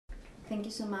Thank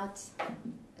you so much,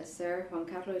 Sir Juan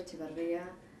Echeverry,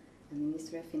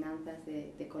 Minister of Finanzas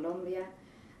de Colombia,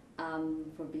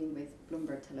 for being with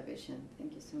Bloomberg Television.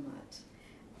 Thank you so much.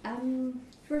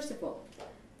 First of all,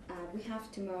 we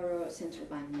have tomorrow a central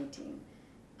bank meeting.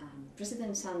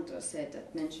 President Santos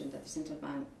mentioned that the central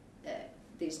bank, there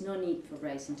is no need for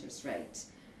raise interest rates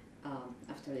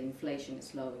after the inflation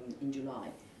is low in July.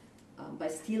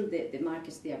 But still the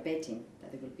markets, they are betting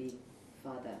that there will be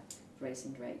further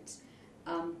raising rates.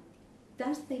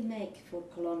 Does they make for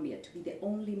Colombia to be the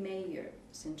only major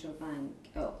central bank,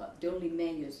 the only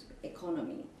major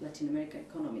economy, Latin American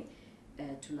economy,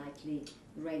 to likely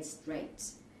raise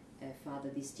rates further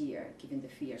this year, given the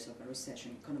fears of a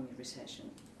recession, economic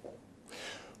recession?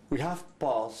 We have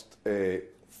paused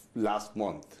last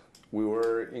month. We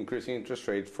were increasing interest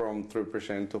rates from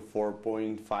 3% to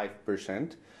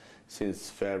 4.5% since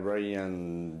February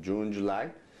and June,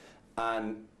 July.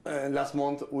 And last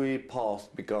month we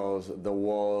paused because there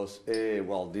was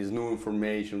this new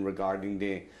information regarding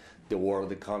the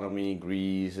world economy,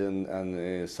 Greece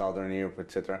and Southern Europe,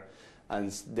 etc. And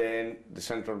then the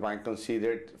central bank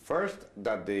considered first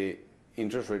that the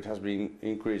interest rate has been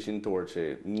increasing towards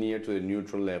near to the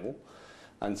neutral level,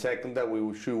 and second that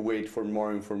we should wait for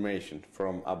more information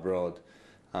from abroad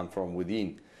and from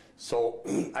within. So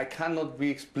I cannot be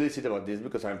explicit about this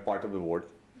because I'm part of the board.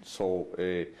 So.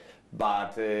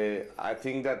 But I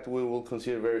think that we will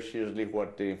consider very seriously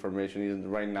what the information is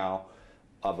right now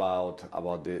about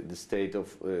the state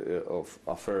of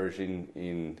affairs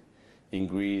in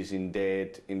Greece, in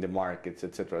debt, in the markets,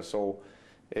 etc. So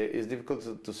it's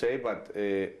difficult to say, but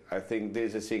I think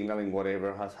this is signaling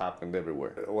whatever has happened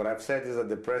everywhere. What I've said is that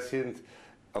the president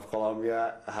of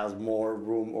Colombia has more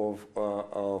room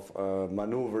of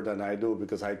maneuver than I do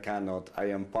because I cannot. I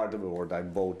am part of the board. I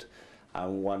vote.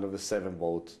 I'm one of the 7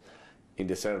 votes in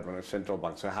the central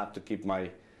bank, so I have to keep my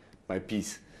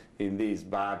peace in this.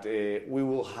 But we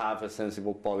will have a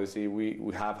sensible policy.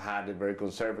 We have had a very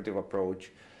conservative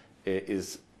approach.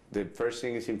 The first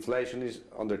thing is inflation is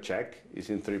under check. It's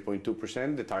in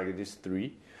 3.2%. The target is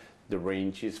 3. The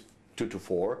range is 2 to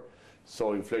 4.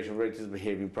 So inflation rate is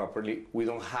behaving properly. We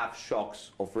don't have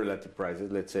shocks of relative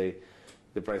prices. Let's say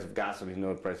the price of gasoline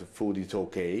or the price of food is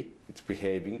okay. It's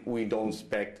behaving. We don't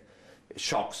expect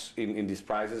shocks in these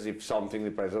prices if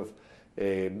the price of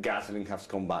gasoline has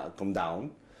come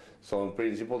down. So in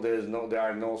principle there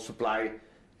are no supply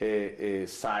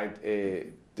side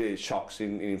shocks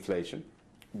in inflation.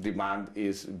 Demand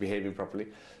is behaving properly.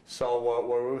 So what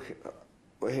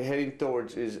we're heading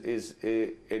towards is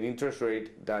an interest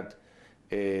rate that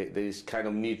is kind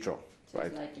of neutral. So right?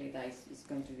 It's likely that it's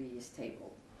going to be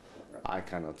stable. I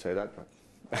cannot say that,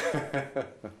 but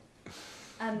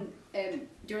And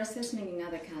your assessment in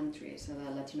other countries, other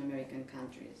Latin American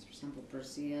countries, for example,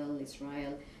 Brazil,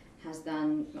 Israel, has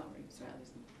done, no, Israel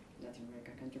is not Latin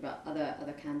American country, but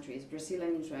other countries, Brazil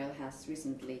and Israel has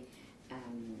recently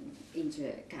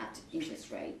cut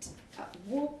interest rate.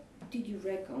 What did you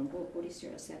reckon, what is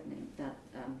your assessment that,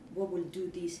 what will do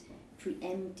these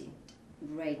preemptive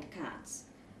rate cuts,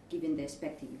 given the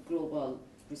expected global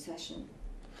recession?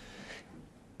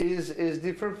 Is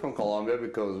different from Colombia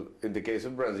because in the case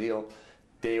of Brazil,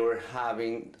 they were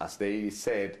having, as they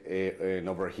said, an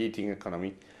overheating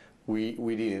economy.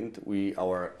 We didn't.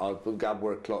 Our output gap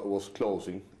was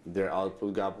closing. Their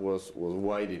output gap was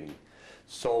widening.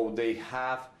 So they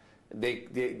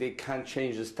can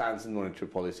change the stance in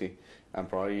monetary policy, and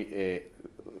probably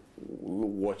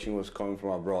watching what's coming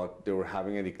from abroad, they were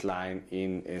having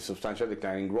a substantial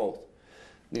decline in growth.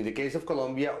 In the case of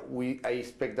Colombia, I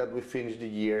expect that we finish the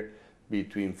year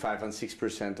between 5 and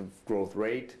 6% of growth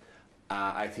rate.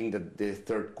 I think that the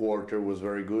third quarter was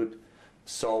very good.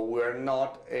 So we're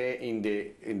not in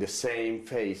the same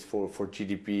phase for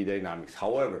GDP dynamics.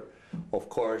 However, of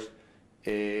course,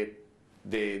 the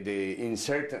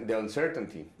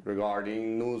uncertainty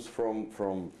regarding news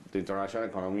from the international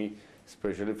economy,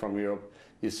 especially from Europe,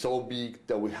 is so big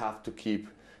that we have to keep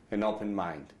an open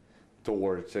mind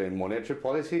towards monetary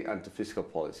policy and to fiscal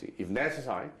policy. If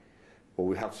necessary, what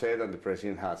we have said and the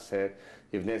president has said,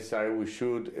 if necessary, we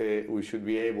should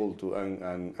be able to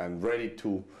and ready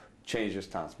to change the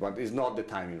stance. But it's not the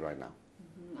timing right now.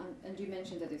 Mm-hmm. And you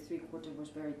mentioned that the third quarter was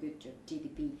very good to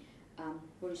GDP.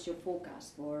 What is your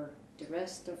forecast for the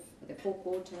rest of the fourth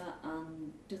quarter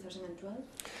and 2012?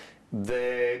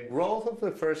 The growth of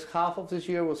the first half of this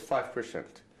year was 5%.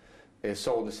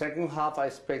 So the second half, I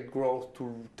expect growth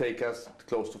to take us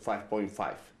close to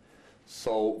 5.5.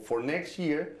 So for next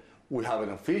year, we have an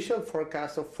official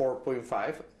forecast of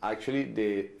 4.5. Actually,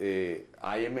 the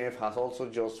IMF has also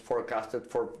just forecasted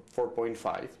for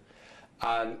 4.5.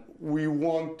 And we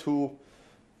want to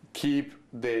keep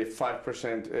the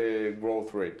 5%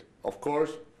 growth rate. Of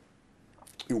course,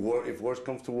 if worse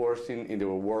comes to worse in the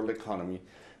world economy,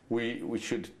 we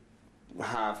should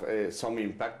have some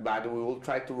impact, but we will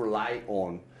try to rely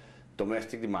on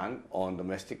domestic demand, on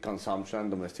domestic consumption,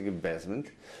 domestic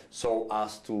investment, so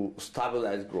as to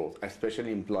stabilize growth,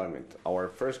 especially employment. Our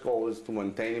first goal is to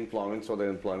maintain employment, so that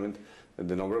employment,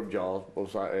 the number of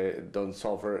jobs don't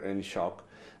suffer any shock,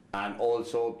 and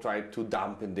also try to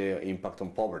dampen the impact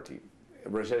on poverty.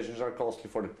 Recessions are costly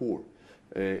for the poor,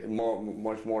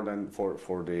 much more than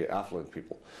for the affluent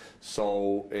people.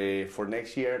 So for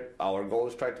next year, our goal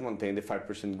is try to maintain the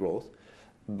 5% growth,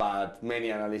 but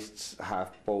many analysts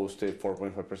have posted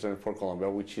 4.5% for Colombia,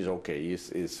 which is okay.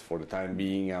 Is for the time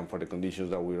being and for the conditions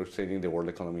that we are seeing in the world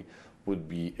economy would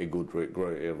be a good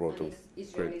road to.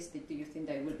 Is realistic? Do you think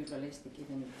that it will be realistic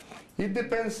even? It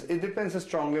depends. It depends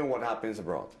strongly on what happens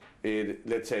abroad.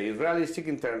 Let's say it's realistic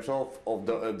in terms of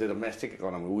the domestic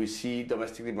economy. We see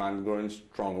domestic demand growing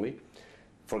strongly.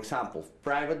 For example,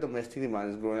 private domestic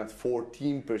demand is growing at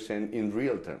 14% in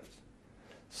real terms.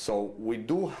 So we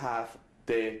do have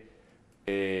the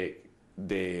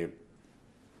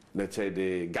let's say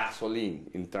the gasoline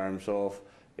in terms of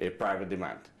private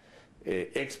demand.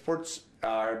 Exports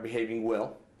are behaving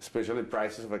well, especially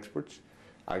prices of exports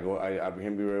are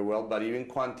behaving very well, but even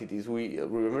quantities, we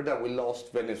remember that we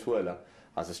lost Venezuela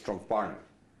as a strong partner.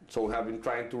 So we have been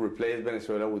trying to replace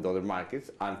Venezuela with other markets.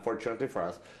 Unfortunately for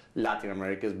us, Latin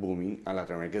America is booming, and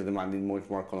Latin America is demanding much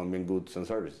more Colombian goods and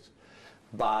services.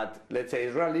 But let's say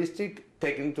it's realistic,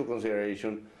 taking into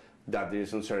consideration that there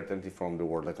is uncertainty from the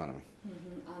world economy.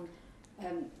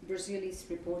 Brazil is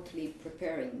reportedly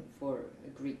preparing for a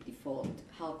Greek default.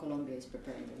 How Colombia is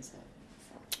preparing themselves?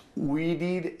 We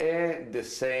did the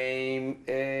same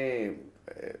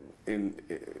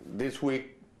this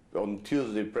week. On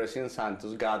Tuesday, President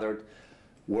Santos gathered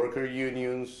worker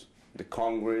unions, the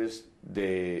Congress,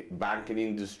 the banking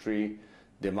industry,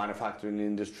 the manufacturing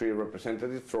industry,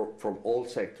 representatives from all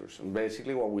sectors. And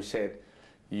basically what we said,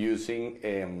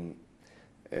 using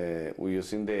we're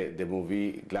using the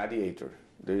movie Gladiator.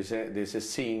 There's a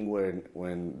scene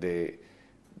when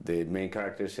the main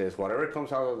character says, whatever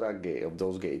comes out of that gate, of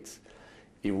those gates,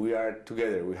 if we are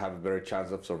together, we have a better chance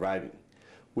of surviving.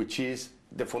 Which is,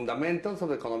 the fundamentals of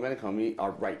the Colombian economy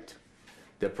are right.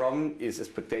 The problem is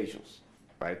expectations,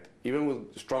 right? Even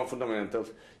with strong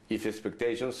fundamentals, if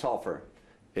expectations suffer,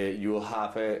 you will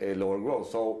have a lower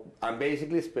growth. So, and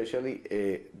basically, especially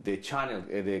the channel,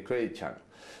 the credit channel.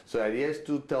 So the idea is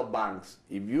to tell banks,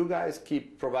 if you guys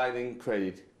keep providing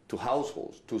credit to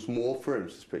households, to small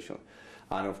firms especially,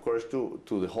 and of course to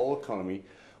the whole economy,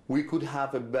 we could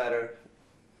have a better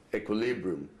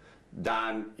equilibrium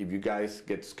than if you guys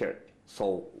get scared.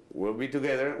 So we'll be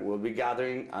together, we'll be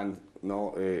gathering and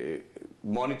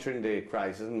monitoring the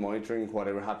crisis, monitoring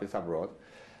whatever happens abroad,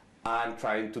 and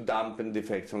trying to dampen the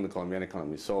effects on the Colombian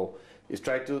economy. So it's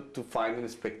trying to find an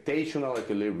expectational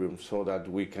equilibrium so that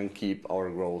we can keep our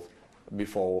growth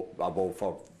above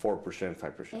 4%,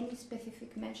 5%. Any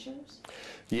specific measures?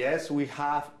 Yes, we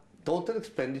have total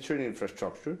expenditure in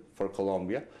infrastructure for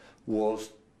Colombia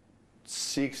was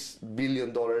 $6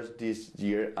 billion this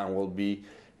year and will be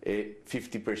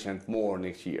 50% more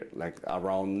next year, like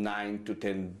around $9 to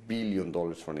 $10 billion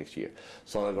for next year.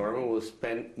 So the government will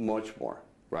spend much more,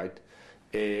 right?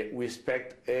 We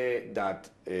expect that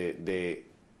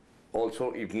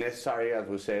also, if necessary, as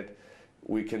we said,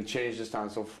 we can change the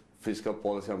stance of fiscal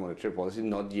policy and monetary policy,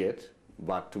 not yet,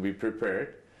 but to be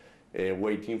prepared,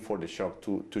 waiting for the shock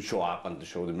to show up and to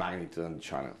show the magnitude and the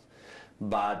channels.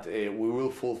 But we will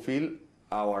fulfill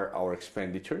our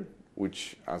expenditure,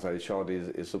 which, as I showed,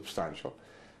 is substantial,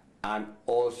 and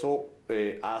also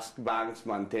ask banks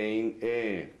maintain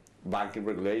banking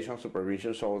regulation,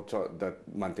 supervision, so that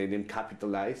maintain them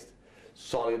capitalized,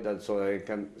 solid, so they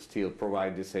can still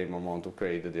provide the same amount of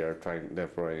credit that they're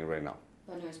providing right now.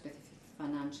 But no specific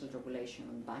financial regulation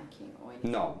on banking or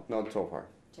anything? No, not so far.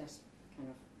 Just kind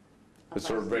of... The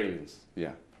surveillance,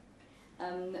 yeah.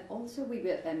 Also,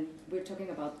 we're talking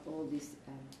about all this,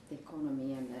 the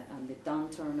economy and the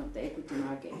downturn of the equity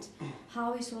market.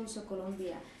 How is also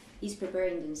Colombia is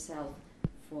preparing themselves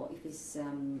for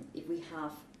if we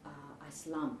have a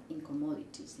slump in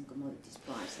commodities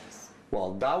prices?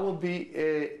 Well, that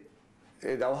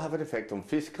will have an effect on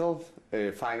fiscal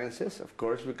finances, of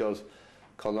course, because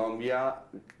Colombia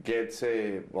gets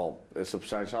a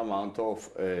substantial amount of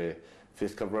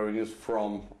fiscal revenues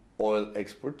from oil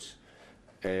exports,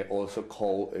 also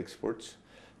coal exports.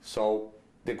 So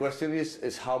the question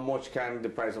is how much can the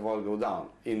price of oil go down?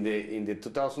 In the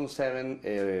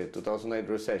 2007-2008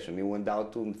 recession, it went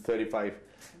down to $35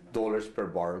 per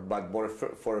barrel, but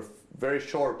for a very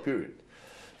short period.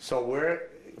 So we're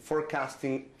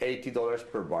forecasting $80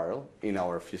 per barrel in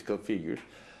our fiscal figures.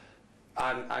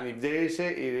 And if there is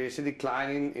a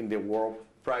decline in the world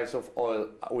price of oil,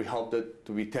 we hope that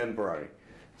to be temporary.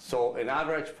 So an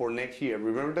average for next year,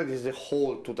 remember that this is the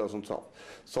whole 2012.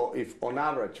 So if on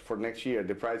average for next year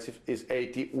the price is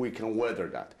 80, we can weather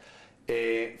that.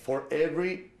 For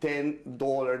every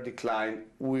 $10 decline,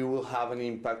 we will have an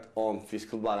impact on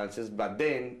fiscal balances, but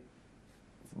then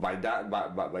by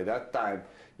that time,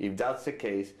 if that's the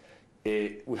case,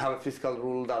 we have a fiscal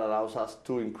rule that allows us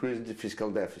to increase the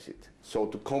fiscal deficit, so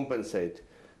to compensate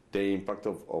the impact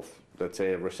of let's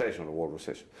say, a recession, a world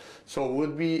recession. So it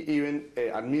would be even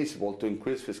admissible to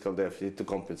increase fiscal deficit to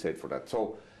compensate for that.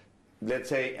 So let's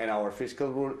say in our fiscal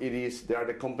rule, there are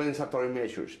the compensatory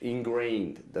measures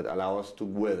ingrained that allow us to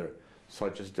weather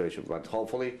such a situation. But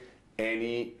hopefully,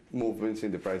 any movements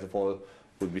in the price of oil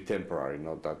would be temporary,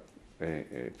 not that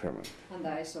permanent. And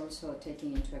that is also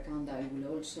taking into account that it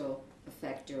will also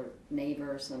affect your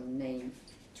neighbors and main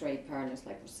trade partners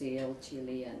like Brazil,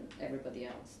 Chile, and everybody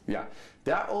else. Yeah,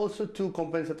 there are also two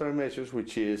compensatory measures,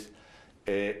 which is,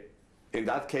 in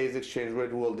that case, the exchange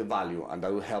rate will devalue, and that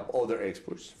will help other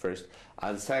exports, first.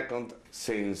 And second,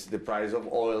 since the price of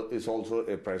oil is also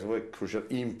a price of a crucial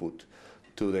input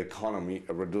to the economy,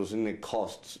 reducing the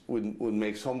costs would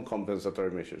make some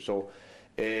compensatory measures. So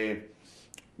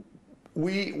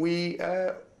we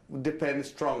depend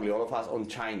strongly, all of us, on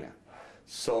China.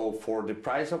 So for the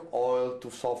price of oil to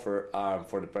suffer,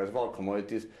 for the price of all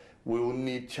commodities, we will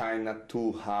need China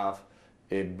to have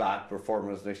a bad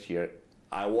performance next year.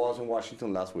 I was in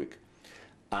Washington last week,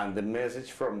 and the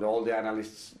message from all the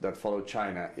analysts that follow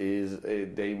China is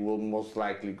they will most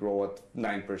likely grow at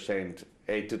 9%,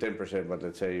 8 to 10%, but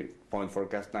let's say point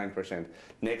forecast 9%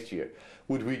 next year,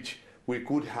 with which we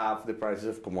could have the prices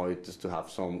of commodities to have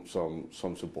some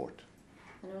support.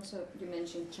 And also, you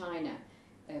mentioned China.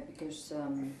 Because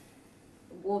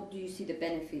what do you see the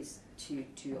benefits to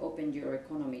open your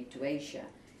economy to Asia?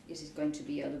 Is it going to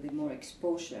be a little bit more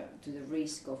exposure to the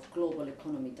risk of global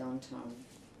economy downturn?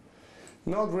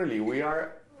 Not really. We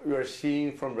are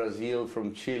seeing from Brazil,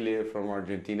 from Chile, from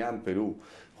Argentina and Peru,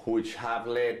 which have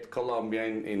led Colombia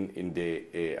in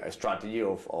the strategy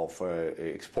of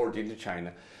exporting to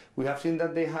China. We have seen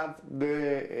that they have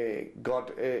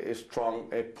got a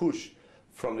strong push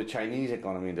from the Chinese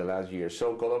economy in the last year.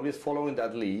 So Colombia is following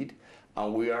that lead,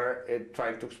 and we are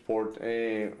trying to export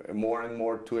more and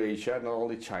more to Asia, not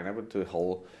only China, but to the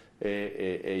whole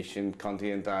Asian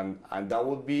continent, and that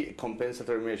would be a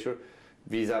compensatory measure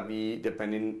vis-a-vis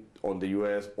depending on the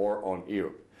US or on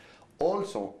Europe.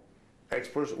 Also,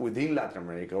 exports within Latin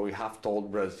America, we have told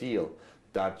Brazil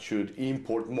that should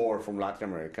import more from Latin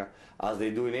America, as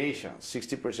they do in Asia.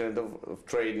 60% of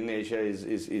trade in Asia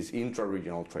is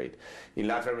intra-regional trade. In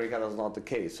Latin America, that's not the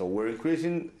case. So we're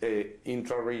increasing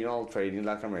intra-regional trade in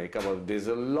Latin America, but there's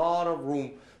a lot of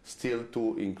room still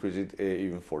to increase it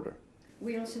even further.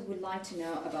 We also would like to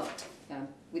know about,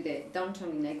 with the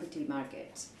downturn in equity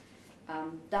markets,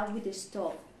 that would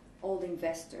stop all the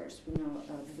investors. We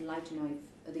would like to know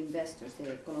if the investors,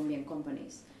 the Colombian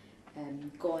companies,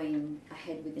 going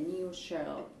ahead with the new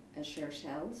share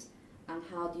sales, and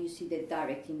how do you see the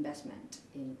direct investment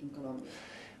in Colombia?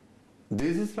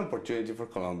 This is an opportunity for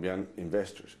Colombian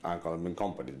investors and Colombian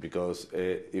companies, because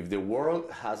if the world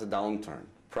has a downturn,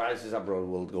 prices abroad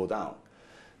will go down.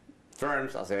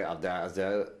 Firms, as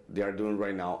they are doing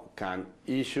right now, can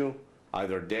issue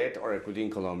either debt or equity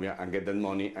in Colombia and get that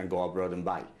money and go abroad and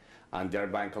buy. And they're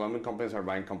buying, Colombian companies are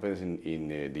buying companies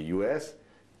in the US,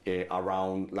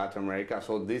 around Latin America.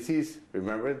 So this is,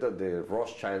 remember that the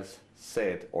Rothschilds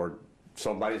said, or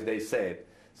somebody says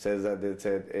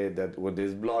that when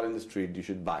there's blood in the street, you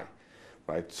should buy,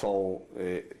 right? So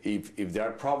if there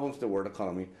are problems in the world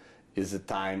economy, is a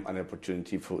time and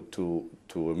opportunity to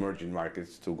emerging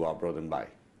markets to go abroad and buy.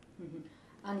 Mm-hmm.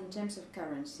 And in terms of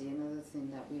currency, another thing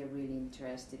that we are really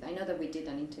interested, I know that we did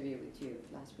an interview with you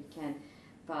last weekend,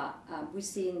 but we've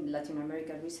seen Latin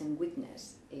America recent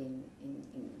weakness in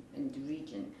the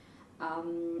region.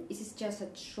 Is this just a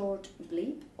short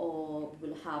blip, or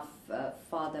will have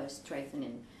further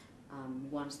strengthening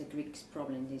once the Greek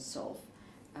problem is solved?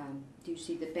 Do you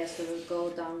see the peso will go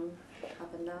down,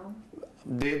 up and down?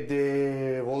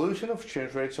 The evolution of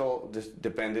exchange rates all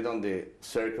depended on the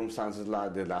circumstances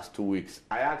like the last 2 weeks.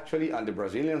 I actually, and the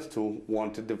Brazilians too,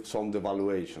 wanted some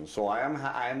devaluation. So I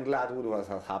am glad with what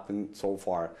has happened so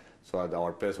far, so that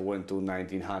our peso went to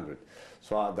 1900.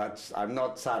 So I'm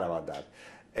not sad about that.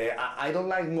 I don't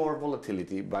like more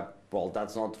volatility, but well,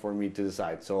 that's not for me to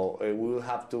decide. So we will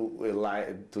have to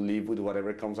live with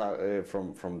whatever comes out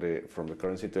from the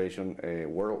current situation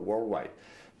worldwide.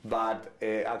 But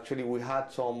actually, we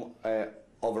had some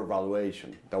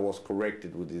overvaluation that was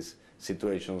corrected with this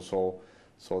situation. So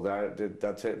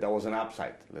that was an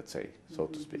upside, let's say, so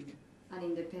to speak. And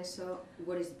in the peso,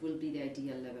 what will be the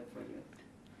ideal level for you?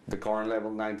 The current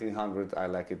level, 1900, I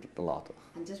like it a lot.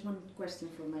 And just one question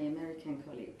for my American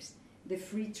colleagues. The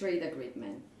free trade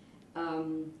agreement.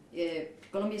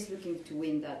 Colombia is looking to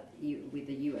win that with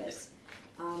the US.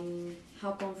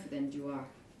 How confident you are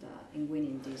in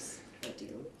winning this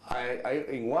deal?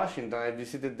 In Washington, I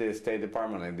visited the State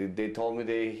Department, and they told me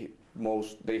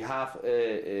they have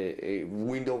a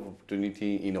window of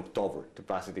opportunity in October to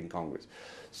pass it in Congress.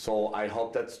 So I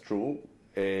hope that's true.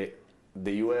 The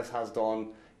US has done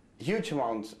huge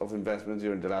amounts of investments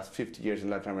during the last 50 years in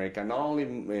Latin America, not only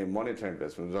monetary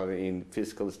investments, but in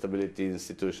fiscal stability,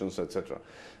 institutions, etc.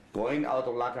 Going out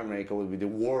of Latin America will be the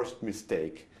worst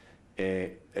mistake,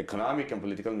 economic and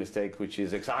political mistake, which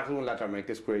is exactly when Latin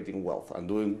America is creating wealth and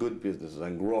doing good businesses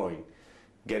and growing.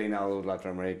 Getting out of Latin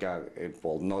America,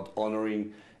 well, not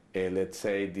honoring, let's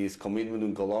say, this commitment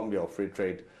in Colombia of free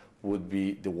trade would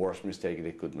be the worst mistake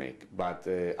they could make. But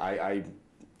I'm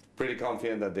pretty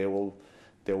confident that they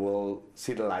will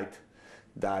see the light,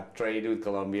 that trade with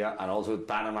Colombia and also with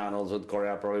Panama and also with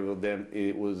Korea, probably with them,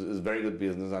 is very good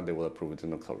business, and they will approve it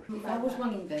in October. If I was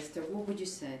one investor, what would you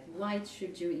say? Why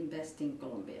should you invest in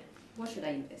Colombia? Why should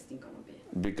I invest in Colombia?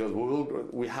 Because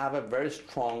we have a very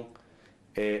strong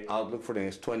outlook for the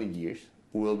next 20 years.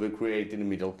 We will be creating a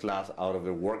middle class out of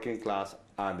the working class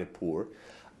and the poor.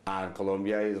 And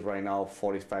Colombia is right now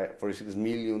 46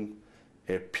 million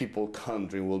people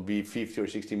country, will be 50 or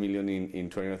 60 million in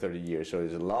 20 or 30 years. So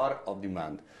there's a lot of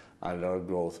demand and a lot of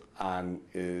growth, and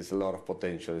there's a lot of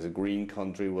potential. It's a green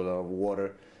country with a lot of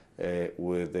water,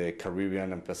 with the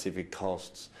Caribbean and Pacific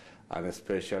coasts, and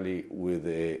especially with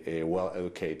a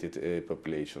well-educated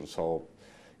population. So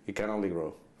it can only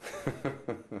grow.